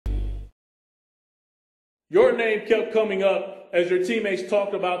Your name kept coming up as your teammates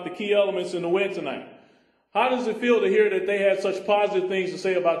talked about the key elements in the win tonight. How does it feel to hear that they had such positive things to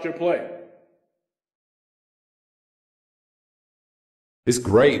say about your play? It's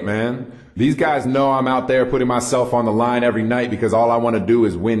great, man. These guys know I'm out there putting myself on the line every night because all I want to do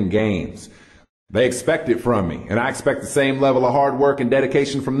is win games. They expect it from me, and I expect the same level of hard work and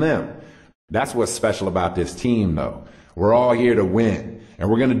dedication from them. That's what's special about this team, though. We're all here to win, and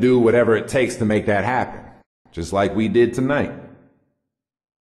we're going to do whatever it takes to make that happen, just like we did tonight.